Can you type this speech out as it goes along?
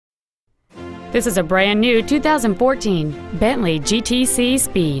This is a brand new 2014 Bentley GTC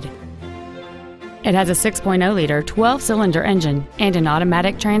Speed. It has a 6.0-liter 12-cylinder engine and an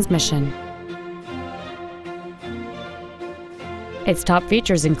automatic transmission. Its top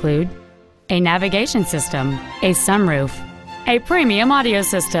features include a navigation system, a sunroof, a premium audio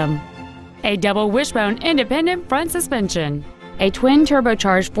system, a double wishbone independent front suspension, a twin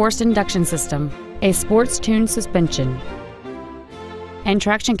turbocharged forced induction system, a sports-tuned suspension, and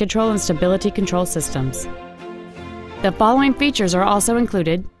traction control and stability control systems. The following features are also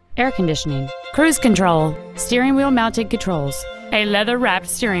included: air conditioning, cruise control, steering wheel mounted controls, a leather-wrapped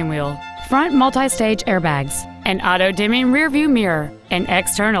steering wheel, front multi-stage airbags, an auto-dimming rear-view mirror, an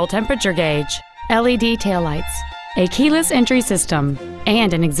external temperature gauge, LED taillights, a keyless entry system,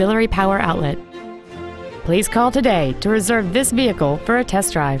 and an auxiliary power outlet. Please call today to reserve this vehicle for a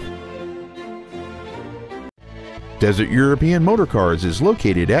test drive. Desert European Motor Cars is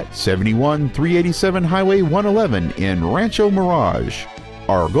located at 71387 Highway 111 in Rancho, Mirage.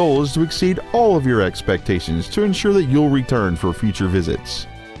 Our goal is to exceed all of your expectations to ensure that you'll return for future visits.